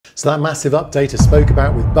So that massive update I spoke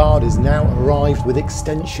about with Bard is now arrived with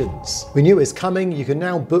extensions. We knew it was coming. You can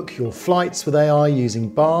now book your flights with AI using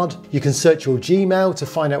Bard. You can search your Gmail to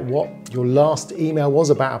find out what your last email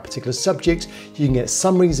was about a particular subject. You can get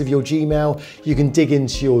summaries of your Gmail. You can dig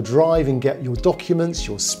into your Drive and get your documents,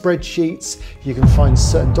 your spreadsheets. You can find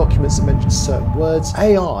certain documents that mention certain words.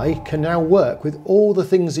 AI can now work with all the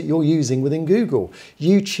things that you're using within Google.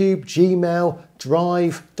 YouTube, Gmail,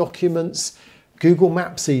 Drive, documents, Google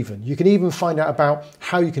Maps even. You can even find out about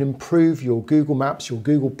how you can improve your Google Maps, your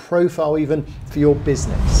Google profile even for your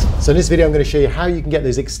business. So in this video, I'm going to show you how you can get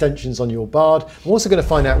those extensions on your Bard. I'm also going to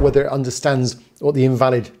find out whether it understands what the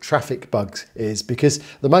invalid traffic bug is, because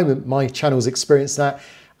at the moment my channel's experienced that,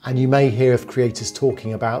 and you may hear of creators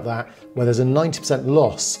talking about that, where there's a 90%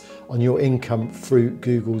 loss on your income through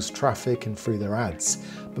Google's traffic and through their ads.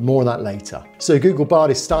 But more on that later. So Google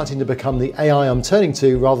Bard is starting to become the AI I'm turning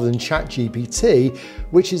to rather than Chat GPT,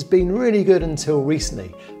 which has been really good until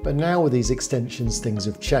recently. But now with these extensions, things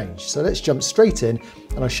have changed. So let's jump straight in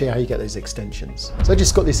and I'll show you how you get those extensions. So I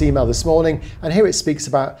just got this email this morning, and here it speaks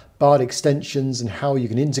about Bard extensions and how you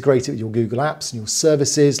can integrate it with your Google Apps and your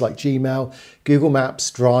services like Gmail, Google Maps,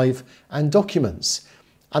 Drive, and Documents.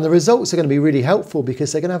 And the results are going to be really helpful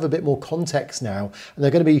because they're going to have a bit more context now, and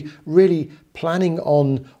they're going to be really planning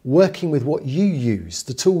on working with what you use,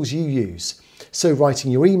 the tools you use. So writing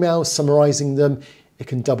your emails, summarizing them, it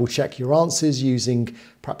can double check your answers using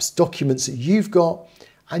perhaps documents that you've got,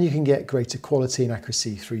 and you can get greater quality and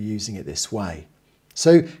accuracy through using it this way.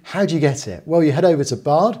 So how do you get it? Well, you head over to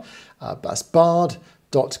Bard, that's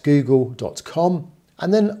bard.google.com.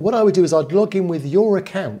 And then what I would do is I'd log in with your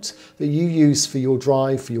account that you use for your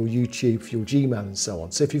Drive, for your YouTube, for your Gmail and so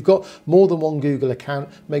on. So if you've got more than one Google account,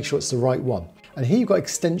 make sure it's the right one. And here you've got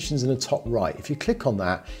extensions in the top right. If you click on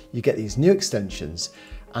that, you get these new extensions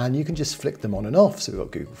and you can just flick them on and off. So we've got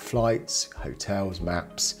Google Flights, Hotels,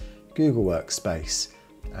 Maps, Google Workspace.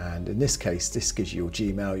 And in this case, this gives you your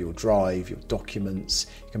Gmail, your Drive, your documents.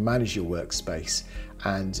 You can manage your workspace.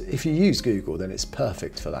 And if you use Google, then it's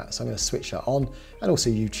perfect for that. So I'm going to switch that on, and also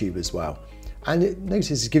YouTube as well. And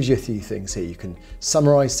notice it gives you a few things here. You can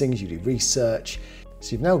summarize things, you do research.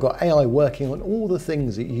 So you've now got AI working on all the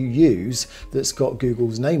things that you use that's got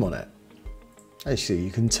Google's name on it. Actually, you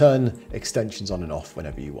can turn extensions on and off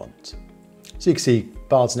whenever you want. So you can see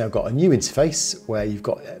Bard's now got a new interface where you've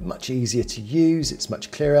got it much easier to use, it's much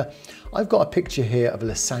clearer. I've got a picture here of a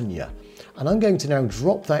lasagna, and I'm going to now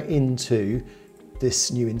drop that into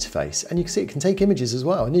this new interface, and you can see it can take images as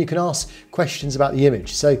well, and you can ask questions about the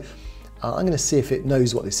image. So I'm going to see if it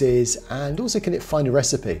knows what this is, and also can it find a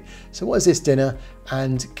recipe. So what is this dinner,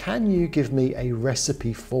 and can you give me a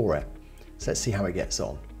recipe for it? So let's see how it gets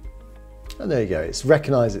on. And there you go, it's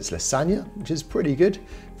recognised it's lasagna, which is pretty good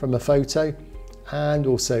from a photo, and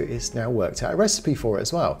also it's now worked out a recipe for it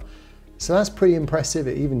as well. So that's pretty impressive.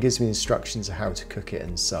 It even gives me instructions of how to cook it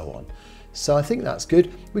and so on. So I think that's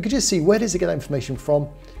good. We could just see, where does it get that information from?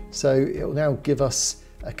 So it will now give us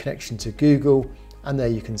a connection to Google, and there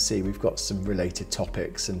you can see we've got some related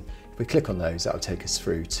topics, and if we click on those, that'll take us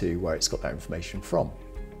through to where it's got that information from.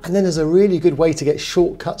 And then there's a really good way to get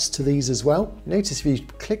shortcuts to these as well. Notice if you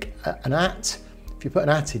click an @ if you put an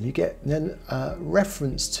 @ in, you get then a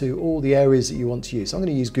reference to all the areas that you want to use. So I'm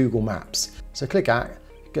going to use Google Maps. So click @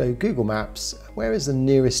 go Google Maps, where is the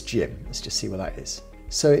nearest gym? Let's just see where that is.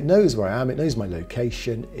 So it knows where I am, it knows my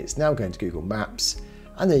location, it's now going to Google Maps,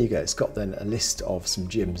 and there you go, it's got then a list of some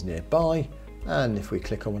gyms nearby. And if we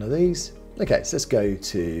click on one of these, okay, so let's go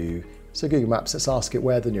to Google Maps, let's ask it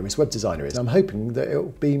where the nearest web designer is. I'm hoping that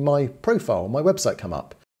it'll be my profile, my website come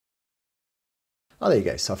up. Oh, there you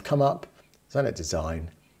go, so I've come up, Zanet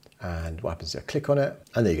Design, and what happens is I click on it,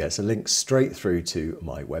 and there you go, it's a link straight through to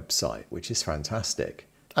my website, which is fantastic.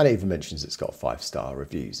 And it even mentions it's got 5-star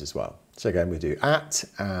reviews as well. So again, we do @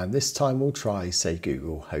 and this time we'll try, say,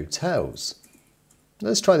 Google Hotels.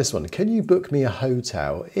 Let's try this one. Can you book me a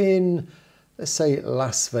hotel in, let's say,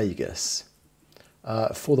 Las Vegas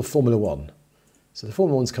for the Formula One? So the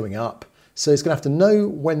Formula One's coming up. So it's going to have to know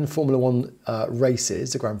when Formula One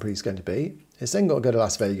races, the Grand Prix is going to be. It's then got to go to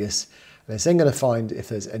Las Vegas, and it's then going to find if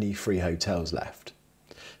there's any free hotels left.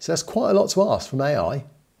 So that's quite a lot to ask from AI.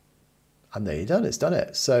 And there you done, it's done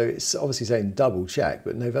it. So it's obviously saying double check,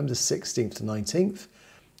 but November 16th to 19th,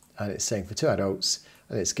 and it's saying for 2 adults,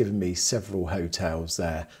 and it's given me several hotels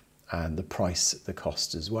there and the price, the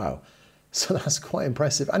cost as well. So that's quite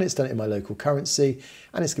impressive. And it's done it in my local currency,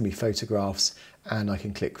 and it's gonna be photographs, and I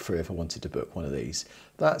can click through if I wanted to book one of these.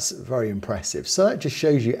 That's very impressive. So that just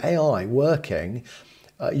shows you AI working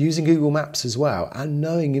using Google Maps as well, and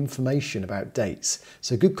knowing information about dates.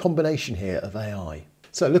 So good combination here of AI.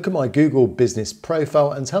 So look at my Google business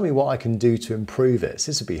profile and tell me what I can do to improve it.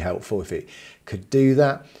 So this would be helpful if it could do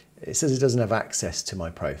that. It says it doesn't have access to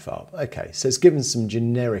my profile. Okay, so it's given some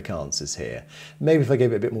generic answers here. Maybe if I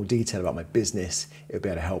gave it a bit more detail about my business, it would be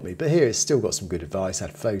able to help me. But here it's still got some good advice,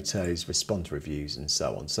 add photos, respond to reviews and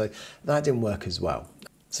so on. So that didn't work as well.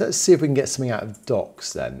 So let's see if we can get something out of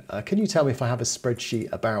docs then. Can you tell me if I have a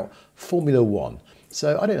spreadsheet about Formula One?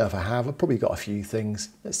 So I don't know if I have, I've probably got a few things.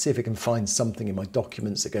 Let's see if it can find something in my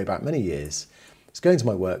documents that go back many years. It's going to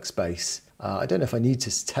my workspace. I don't know if I need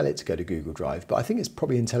to tell it to go to Google Drive, but I think it's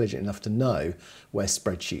probably intelligent enough to know where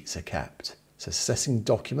spreadsheets are kept. So assessing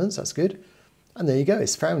documents, that's good. And there you go,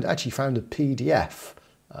 it's actually found a PDF.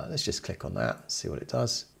 Let's just click on that, see what it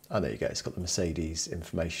does. And there you go, it's got the Mercedes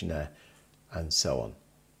information there and so on.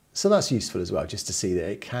 So that's useful as well, just to see that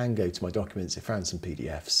it can go to my documents. It found some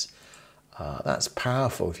PDFs. That's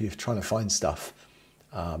powerful if you're trying to find stuff.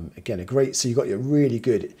 Again, so you've got your really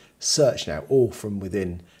good search now, all from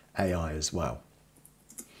within AI as well.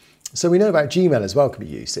 So we know about Gmail as well can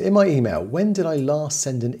be used. So in my email, when did I last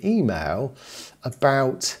send an email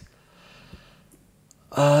about,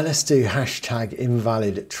 let's do hashtag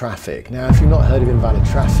invalid traffic. Now, if you've not heard of invalid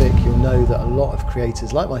traffic, you'll know that a lot of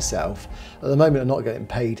creators like myself at the moment are not getting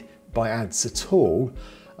paid by ads at all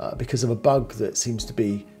because of a bug that seems to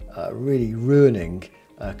be really ruining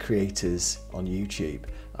creators on YouTube.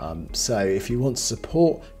 So if you want to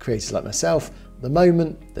support creators like myself, at the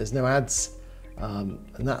moment there's no ads and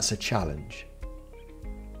that's a challenge.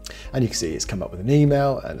 And you can see it's come up with an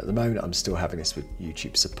email, and at the moment I'm still having this with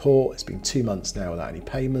YouTube support. It's been 2 months now without any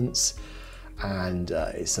payments, and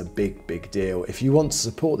it's a big deal. If you want to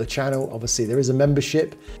support the channel, obviously there is a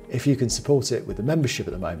membership. If you can support it with the membership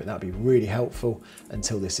at the moment, that'd be really helpful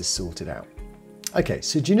until this is sorted out. Okay,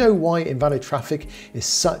 so do you know why invalid traffic is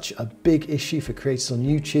such a big issue for creators on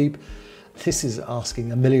YouTube? This is asking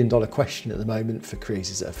 $1 million question at the moment for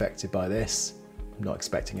creators that are affected by this. I'm not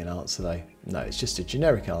expecting an answer though. No, it's just a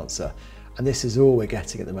generic answer. And this is all we're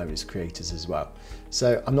getting at the moment as creators as well.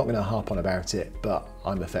 So I'm not going to harp on about it, but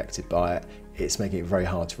I'm affected by it. It's making it very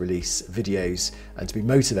hard to release videos and to be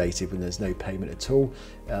motivated when there's no payment at all.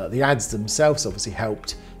 The ads themselves obviously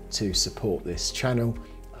helped to support this channel.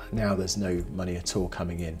 Now there's no money at all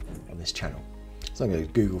coming in on this channel. So I'm going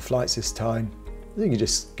to Google flights this time. I think you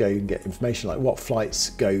just go and get information like what flights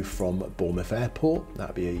go from Bournemouth Airport.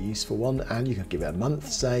 That'd be a useful one. And you could give it a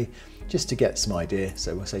month, say, just to get some idea.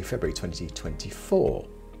 So we'll say February 2024.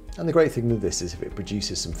 And the great thing with this is if it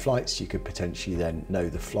produces some flights, you could potentially then know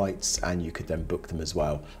the flights and you could then book them as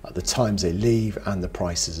well at the times they leave and the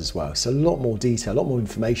prices as well. So a lot more detail, a lot more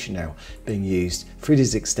information now being used through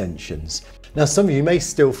these extensions. Now, some of you may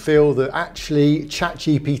still feel that actually Chat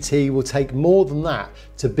GPT will take more than that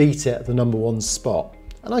to beat it at the #1 spot.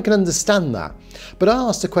 And I can understand that. But I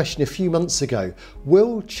asked a question a few months ago,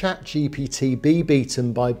 will Chat GPT be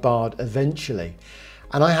beaten by Bard eventually?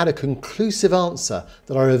 And I had a conclusive answer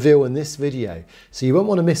that I reveal in this video. So you won't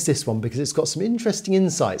want to miss this one because it's got some interesting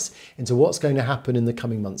insights into what's going to happen in the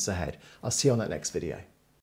coming months ahead. I'll see you on that next video.